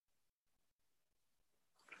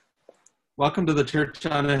Welcome to the Church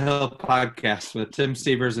on a Hill podcast with Tim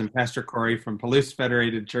Sievers and Pastor Corey from Palouse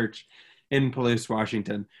Federated Church in Palouse,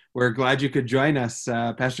 Washington. We're glad you could join us.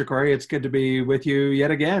 Pastor Corey, it's good to be with you yet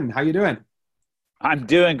again. How you doing? I'm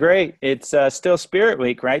doing great. It's still Spirit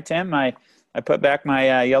Week, right, Tim? I put back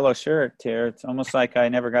my yellow shirt here. It's almost like I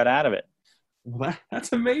never got out of it. Well,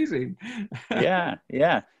 that's amazing. Yeah.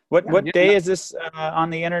 What day is this on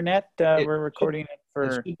the internet? We're recording it for...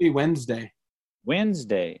 It should be Wednesday.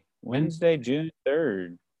 Wednesday, June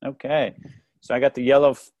 3rd. Okay. So I got the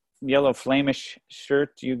yellow flamish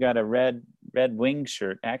shirt. You got a red wing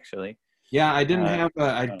shirt, actually. Yeah, I didn't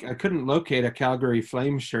I couldn't locate a Calgary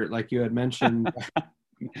Flames shirt like you had mentioned.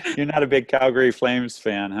 You're not a big Calgary Flames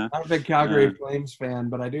fan, huh? Not a big Calgary Flames fan,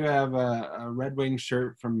 but I do have a Red Wing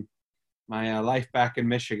shirt from my life back in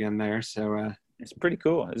Michigan there. So it's pretty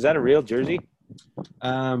cool. Is that a real jersey?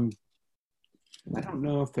 I don't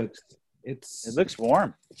know if it looks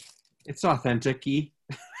warm. It's authentic-y.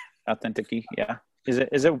 Authentic-y, yeah. Is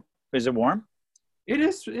it warm? It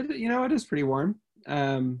is. It is pretty warm.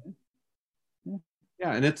 Yeah,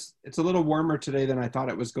 and it's a little warmer today than I thought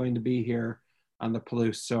it was going to be here on the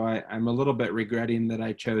Palouse. So I'm a little bit regretting that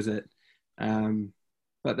I chose it,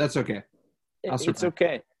 but that's okay. It's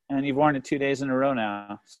okay, and you've worn it 2 days in a row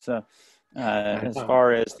now. So as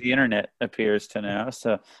far as the internet appears to know.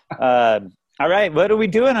 So. All right, what are we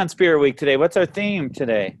doing on Spirit Week today? What's our theme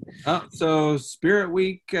today? So Spirit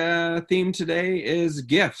Week theme today is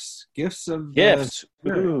gifts. Gifts.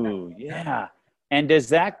 Ooh, yeah. And does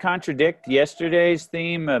that contradict yesterday's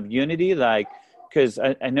theme of unity? Like, because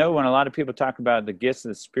I know when a lot of people talk about the gifts of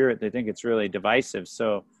the Spirit, they think it's really divisive.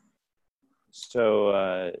 So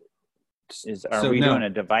are we doing a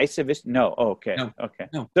divisive issue? No. Oh, okay. No. Okay.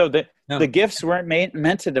 No. So the gifts weren't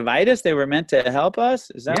meant to divide us. They were meant to help us.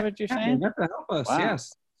 Is that what you're saying? They're meant to help us. Wow.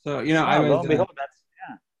 Yes. So,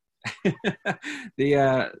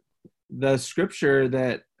 the scripture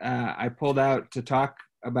that I pulled out to talk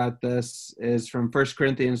about this is from 1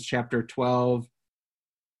 Corinthians chapter 12.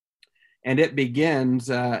 And it begins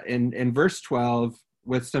in verse 12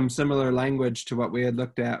 with some similar language to what we had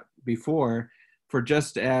looked at before. For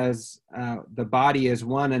just as the body is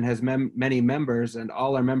one and has many members, and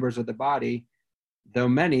all are members of the body, though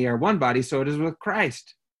many are one body, so it is with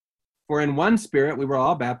Christ. For in one Spirit we were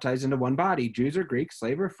all baptized into one body, Jews or Greeks,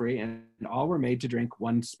 slave or free, and all were made to drink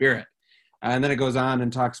one Spirit. And then it goes on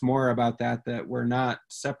and talks more about that we're not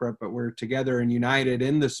separate, but we're together and united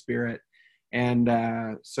in the Spirit. And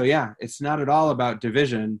it's not at all about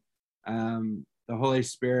division. The Holy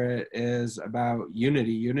Spirit is about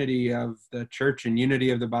unity of the church and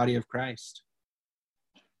unity of the body of Christ.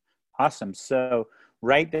 Awesome. So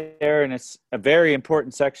right there, and it's a very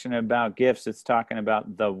important section about gifts. It's talking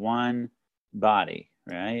about the one body,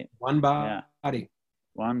 right? One body. Yeah.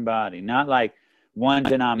 One body. Not like one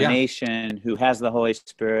denomination who has the Holy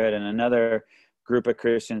Spirit and another group of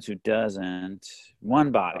Christians who doesn't.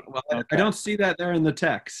 One body. Well, okay. I don't see that there in the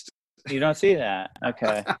text. You don't see that?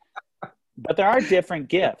 Okay. But there are different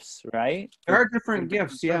gifts, right? There are different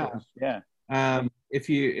gifts, yeah. Yeah. If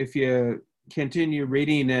you continue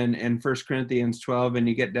reading in 1 Corinthians 12 and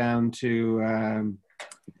you get down to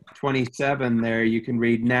 27 there, you can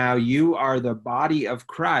read, "Now you are the body of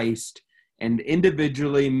Christ and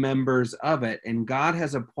individually members of it, and God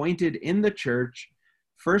has appointed in the church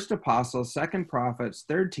first apostles, second prophets,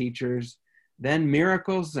 third teachers, then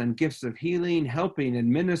miracles and gifts of healing, helping and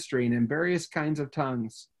ministering, and various kinds of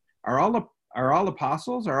tongues. Are all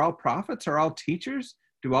apostles? Are all prophets? Are all teachers?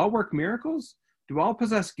 Do all work miracles? Do all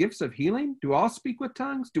possess gifts of healing? Do all speak with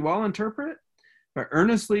tongues? Do all interpret? But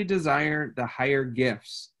earnestly desire the higher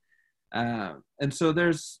gifts." And so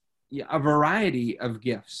there's a variety of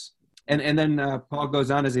gifts. And then Paul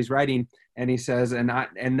goes on as he's writing, and he says, and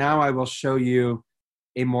now I will show you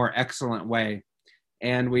a more excellent way.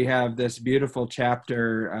 And we have this beautiful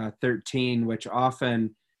chapter 13, which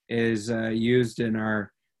often is used in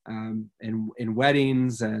our in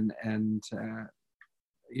weddings and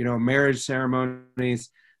marriage ceremonies,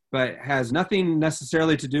 but has nothing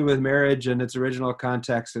necessarily to do with marriage in its original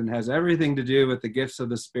context, and has everything to do with the gifts of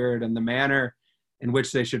the Spirit and the manner in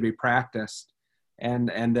which they should be practiced, and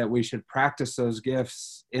that we should practice those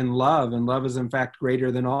gifts in love. And love is in fact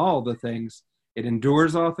greater than all the things. It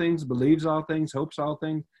endures all things, believes all things, hopes all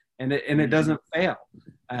things, and it doesn't fail.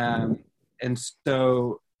 And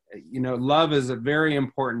so love is very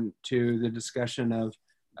important to the discussion of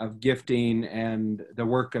gifting and the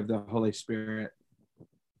work of the Holy Spirit.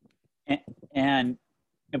 And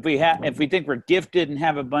if we think we're gifted and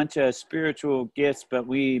have a bunch of spiritual gifts, but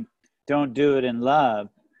we don't do it in love,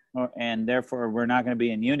 and therefore we're not going to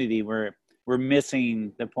be in unity, we're we're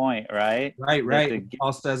missing the point, right? Right.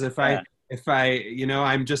 Paul says if I,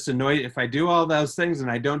 I'm just a noise, if I do all those things and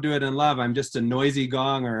I don't do it in love, I'm just a noisy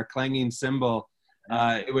gong or a clanging cymbal.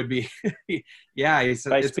 It would be, yeah. He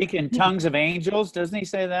said, by speaking tongues of angels, doesn't he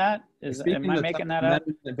say that? Am I making that up?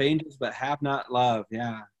 Of angels, but have not love.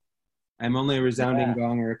 Yeah. I'm only a resounding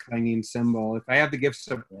gong or a clanging cymbal. If I have the gifts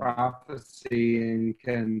of prophecy and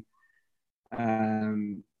can,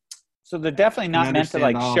 so they're definitely not meant to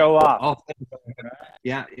like show off.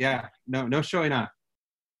 Yeah. No showing off.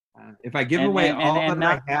 If I give away all that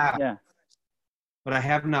I have, but I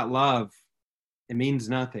have not love, it means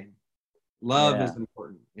nothing. Love is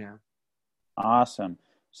important. Yeah. Awesome.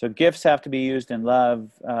 So gifts have to be used in love,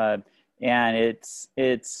 and it's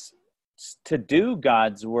to do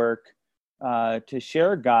God's work, to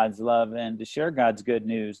share God's love and to share God's good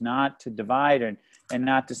news, not to divide and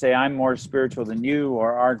not to say I'm more spiritual than you,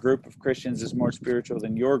 or our group of Christians is more spiritual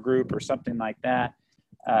than your group, or something like that.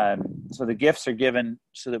 So the gifts are given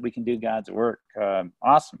so that we can do God's work.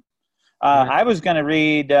 Awesome. I was going to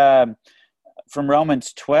read from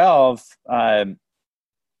Romans 12,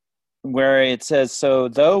 where it says, so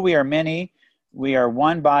though we are many, we are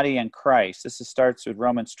one body in Christ. This starts with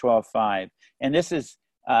Romans 12:5. And this is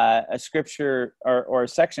a scripture or a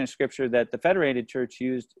section of scripture that the Federated Church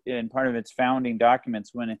used in part of its founding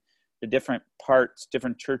documents when the different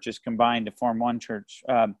churches combined to form one church.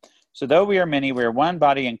 So though we are many, we are one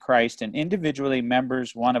body in Christ and individually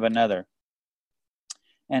members one of another.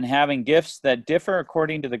 And having gifts that differ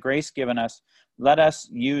according to the grace given us, let us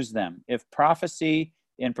use them. If prophecy,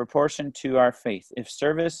 in proportion to our faith. If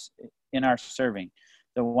service, in our serving.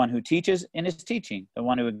 The one who teaches, in his teaching. The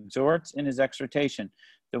one who exhorts, in his exhortation.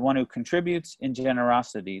 The one who contributes, in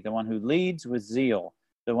generosity. The one who leads, with zeal.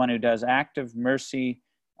 The one who does active mercy,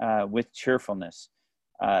 with cheerfulness.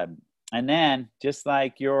 And then, just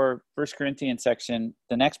like your 1 Corinthians section,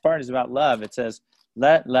 the next part is about love. It says,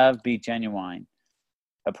 let love be genuine.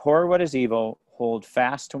 Abhor what is evil. Hold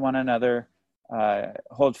fast to one another.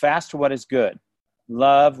 Hold fast to what is good.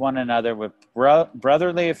 Love one another with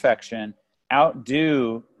brotherly affection.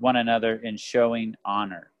 Outdo one another in showing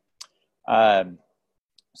honor.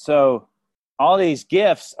 So all these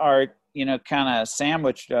gifts are, kind of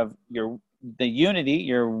sandwiched of the unity.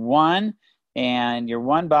 You're one, and you're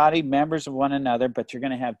one body, members of one another, but you're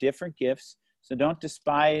going to have different gifts. So don't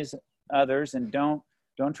despise others, and don't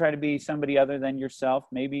try to be somebody other than yourself.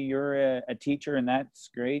 Maybe you're a teacher, and that's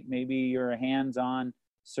great. Maybe you're a hands-on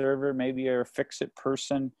server. Maybe you're a fix-it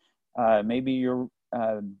person. Maybe you're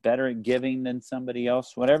better at giving than somebody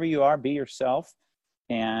else. Whatever you are, be yourself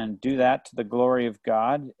and do that to the glory of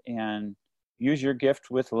God, and use your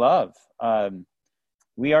gift with love.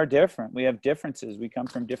 We are different. We have differences. We come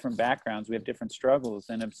from different backgrounds. We have different struggles.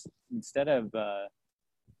 And instead of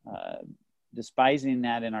despising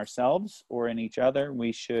that in ourselves or in each other,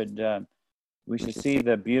 we should see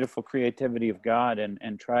the beautiful creativity of God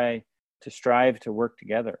and try to strive to work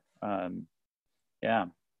together. Wouldn't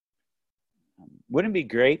it be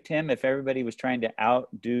great, Tim, if everybody was trying to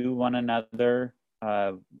outdo one another?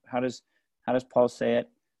 How does Paul say it?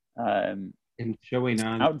 In showing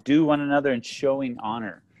honor. Outdo one another in showing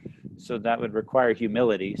honor. So that would require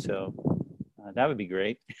humility. So that would be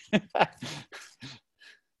great. It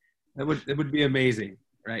would be amazing,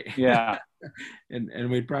 right? Yeah.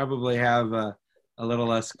 and we'd probably have a little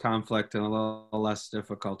less conflict and a little less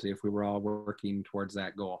difficulty if we were all working towards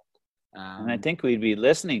that goal. And I think we'd be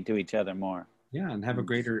listening to each other more. Yeah, and have a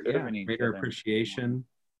greater appreciation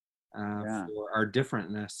for our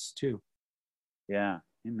differentness too. Yeah,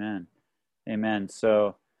 amen.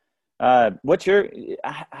 So what's your,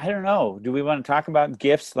 I don't know, do we want to talk about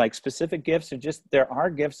gifts, like specific gifts, or just there are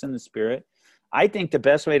gifts in the Spirit? I think the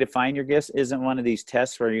best way to find your gifts isn't one of these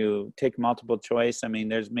tests where you take multiple choice. I mean,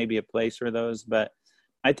 there's maybe a place for those, but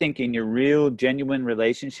I think in your real genuine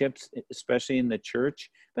relationships, especially in the church,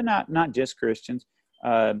 but not just Christians,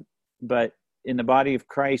 but in the body of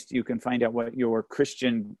Christ, you can find out what your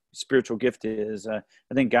Christian spiritual gift is. I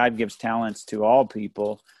think God gives talents to all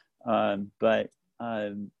people, but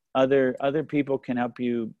other people can help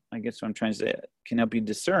you. I guess what I'm trying to say, can help you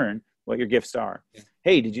discern what your gifts are. Yeah.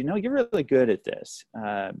 Hey, did you know you're really good at this?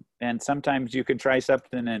 And sometimes you could try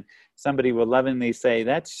something and somebody will lovingly say,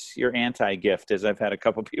 that's your anti-gift, as I've had a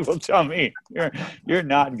couple people tell me, you're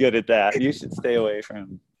not good at that. You should stay away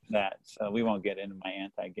from that. So we won't get into my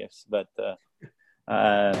anti-gifts, but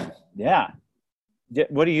yeah.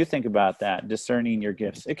 What do you think about that, discerning your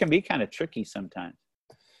gifts? It can be kind of tricky sometimes.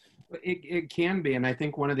 It can be, and I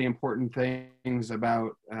think one of the important things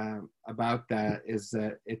about that is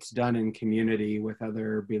that it's done in community with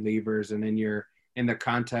other believers, and in your in the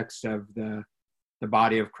context of the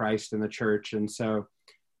body of Christ and the church. And so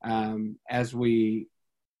as we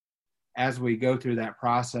go through that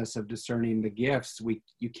process of discerning the gifts,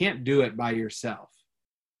 you can't do it by yourself.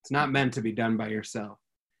 It's not meant to be done by yourself.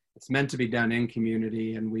 It's meant to be done in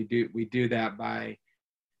community, and we do that by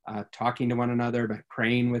talking to one another, by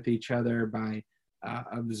praying with each other, by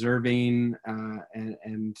observing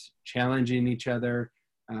and challenging each other.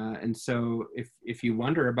 And so if you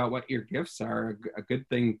wonder about what your gifts are, a good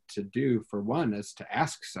thing to do, for one, is to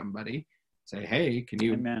ask somebody. Say, hey, can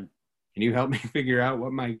you help me figure out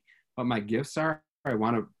what my gifts are? I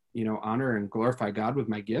want to, honor and glorify God with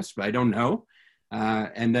my gifts, but I don't know.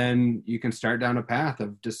 And then you can start down a path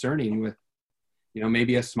of discerning with,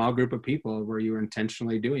 maybe a small group of people where you are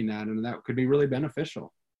intentionally doing that. And that could be really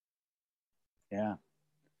beneficial. Yeah.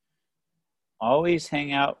 Always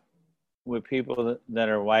hang out with people that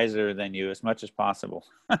are wiser than you as much as possible.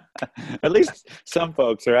 At least some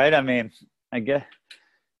folks, right? I mean, I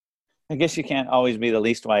guess you can't always be the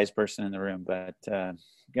least wise person in the room, but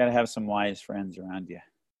you got to have some wise friends around you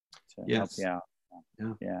to help you out.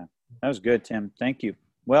 Yeah. That was good, Tim. Thank you.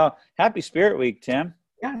 Well, happy Spirit Week, Tim.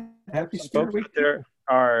 Yeah, happy Spirit Week. There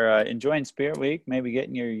are enjoying Spirit Week, maybe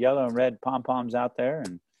getting your yellow and red pom-poms out there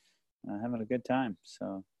and having a good time.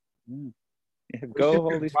 So, go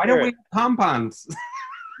Holy Spirit. Why don't we have pom-poms?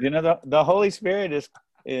 The Holy Spirit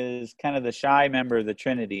is kind of the shy member of the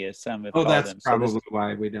Trinity, as some have called him. That's probably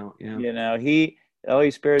why we don't. Yeah. The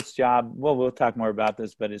Holy Spirit's job, well, we'll talk more about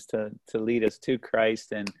this, but is to lead us to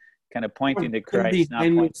Christ and kind of pointing to Christ.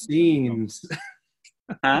 Behind the scenes.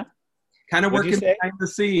 Huh? Kind of working behind the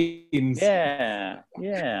scenes. Yeah.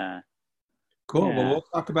 Cool. Yeah. Well, we'll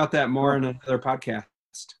talk about that more in another podcast.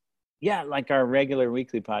 Yeah, like our regular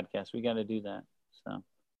weekly podcast. We got to do that. So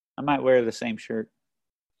I might wear the same shirt.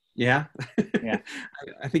 Yeah? Yeah.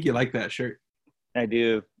 I think you like that shirt. I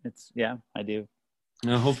do. I do.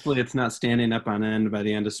 Hopefully it's not standing up on end by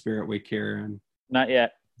the end of Spirit Week here. And not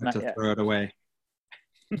yet. Throw it away.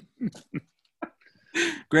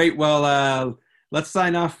 Great. Well, let's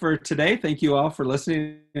sign off for today. Thank you all for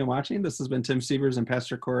listening and watching. This has been Tim Sievers and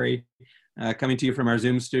Pastor Corey coming to you from our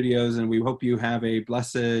Zoom studios, and we hope you have a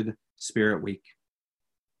blessed Spirit Week.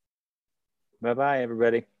 Bye-bye,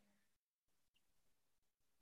 everybody.